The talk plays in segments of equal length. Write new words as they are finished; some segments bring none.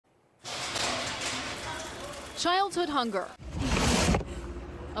Childhood hunger,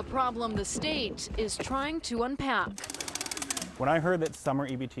 a problem the state is trying to unpack. When I heard that summer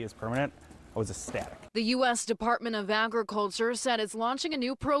EBT is permanent, I was ecstatic. The U.S. Department of Agriculture said it's launching a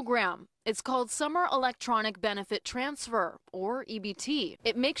new program. It's called Summer Electronic Benefit Transfer, or EBT.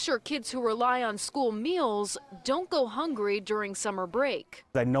 It makes sure kids who rely on school meals don't go hungry during summer break.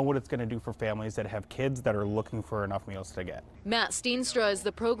 I know what it's going to do for families that have kids that are looking for enough meals to get. Matt Steenstra is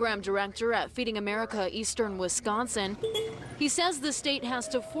the program director at Feeding America Eastern Wisconsin. He says the state has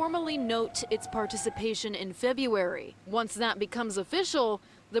to formally note its participation in February. Once that becomes official,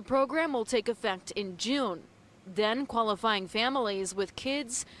 the program will take effect in June. Then qualifying families with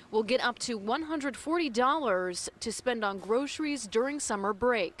kids will get up to $140 to spend on groceries during summer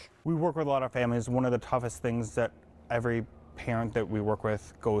break. We work with a lot of families. One of the toughest things that every parent that we work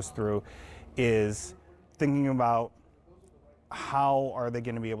with goes through is thinking about how are they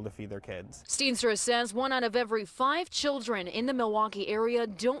going to be able to feed their kids. Steenstra says 1 out of every 5 children in the Milwaukee area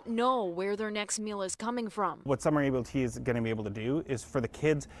don't know where their next meal is coming from. What summer EBT is going to be able to do is for the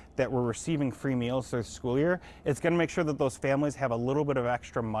kids that were receiving free meals through the school year, it's going to make sure that those families have a little bit of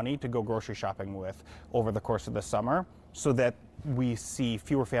extra money to go grocery shopping with over the course of the summer, so that we see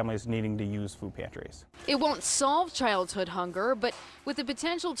fewer families needing to use food pantries. It won't solve childhood hunger, but with the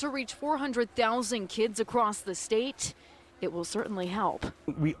potential to reach 400,000 kids across the state, it will certainly help.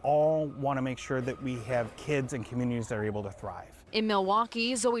 We all want to make sure that we have kids and communities that are able to thrive. In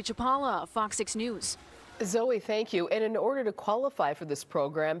Milwaukee, Zoe Chapala, Fox 6 News. Zoe, thank you. And in order to qualify for this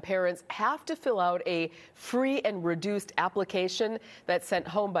program, parents have to fill out a free and reduced application that's sent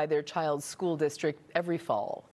home by their child's school district every fall.